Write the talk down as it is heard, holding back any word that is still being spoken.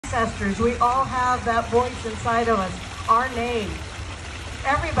ancestors. We all have that voice inside of us, our name.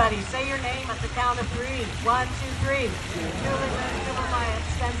 Everybody, say your name at the count of 3. 1, 2, 3.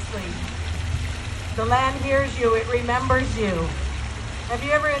 The land hears you, it remembers you. Have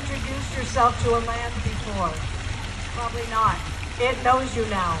you ever introduced yourself to a land before? Probably not. It knows you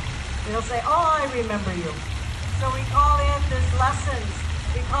now. It'll say, oh, I remember you. So we call in these lessons.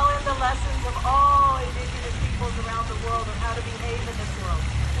 We call in the lessons of all Indigenous peoples around the world of how to behave in this world.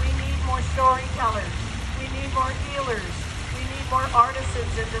 We need more storytellers. We need more healers. We need more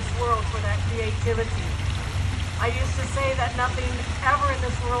artisans in this world for that creativity. I used to say that nothing ever in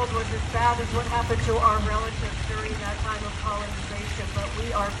this world was as bad as what happened to our relatives during that time of colonization, but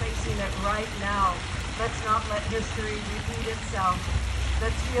we are facing it right now. Let's not let history repeat itself.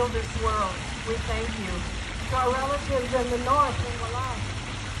 Let's heal this world. We thank you. To our relatives in the north, in Wala,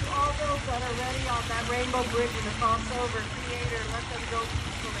 to all those that are ready on that rainbow bridge and to cross over, Creator, let them go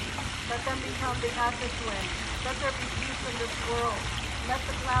peacefully. Let them become the Atchison. Let there be peace in this world. Let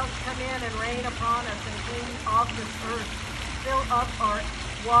the clouds come in and rain upon us and clean off this earth. Fill up our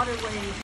waterways.